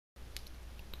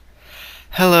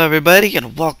Hello everybody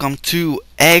and welcome to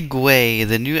Eggway,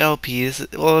 the new LP.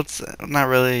 Well, it's not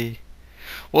really.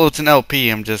 Well, it's an LP.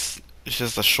 It's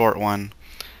just a short one.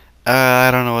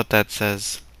 I don't know what that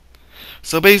says.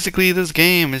 So basically, this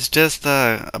game is just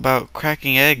about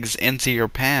cracking eggs into your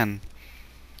pan.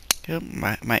 Yep,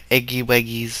 my eggy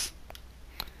weggies.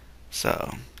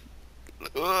 So,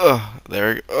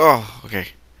 there. Okay.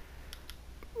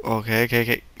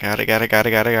 Okay. Got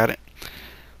it.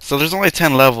 So there's only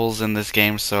 10 levels in this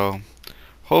game, so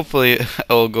hopefully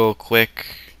it'll go quick.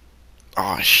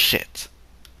 Oh shit.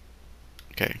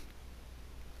 Okay.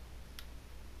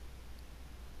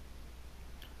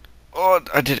 Oh,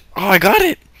 I did. Oh, I got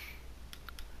it.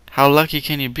 How lucky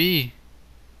can you be?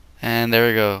 And there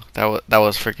we go. That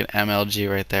was freaking MLG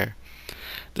right there.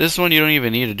 This one you don't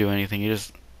even need to do anything. You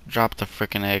just drop the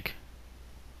freaking egg.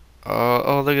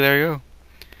 Oh, look, there you go.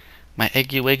 My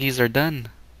eggy weggies are done.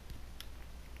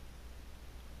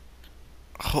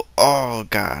 Oh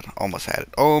God, almost had it.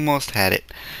 Almost had it.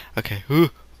 Okay.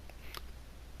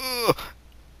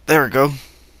 There we go.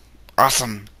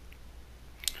 Awesome.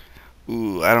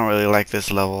 Ooh, I don't really like this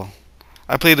level.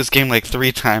 I played this game like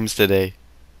 3 times today.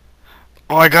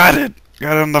 Oh, I got it!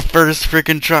 Got it on the first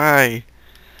freaking try.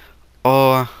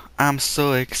 Oh, I'm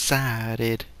so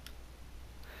excited.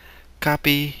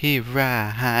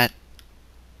 Copyright.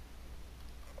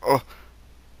 Oh,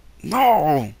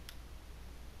 no!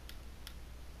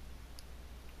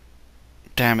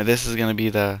 Damn it! This is gonna be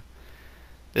the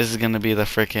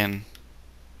freaking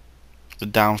the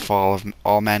downfall of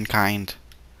all mankind.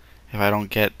 If I don't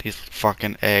get this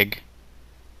fucking egg,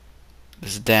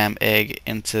 this damn egg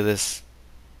into this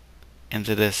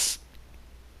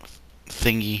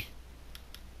thingy,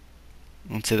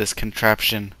 into this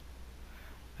contraption.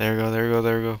 There we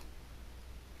go.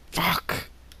 Fuck!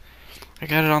 I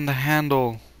got it on the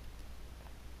handle.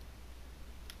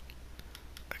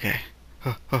 Okay.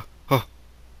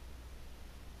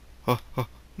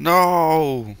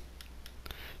 No!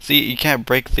 See, you can't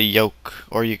break the yolk,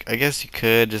 or I guess you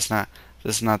could, just not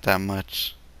that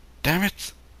much. Damn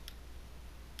it!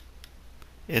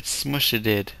 It's smushed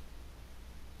it.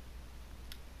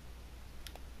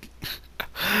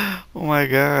 Oh my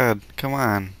god, come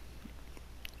on.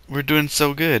 We're doing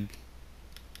so good.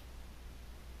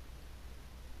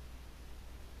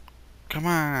 Come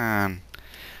on.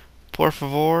 Por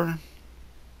favor.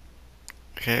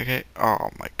 Okay. Oh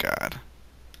my god.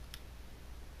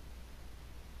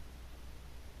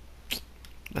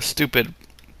 The stupid...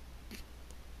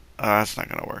 that's not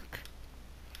gonna work.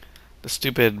 The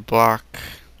stupid block,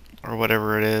 or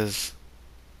whatever it is.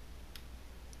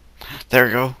 There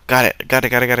we go. Got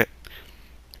it.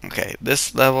 Okay,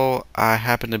 this level I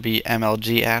happen to be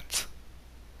MLG at.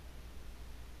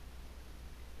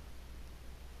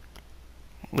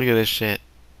 Look at this shit.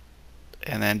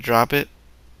 And then drop it.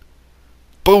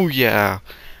 Booyah!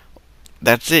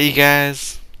 That's it, you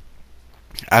guys.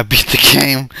 I beat the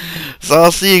game. So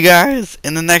I'll see you guys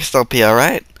in the next LP,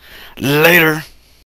 alright? Later.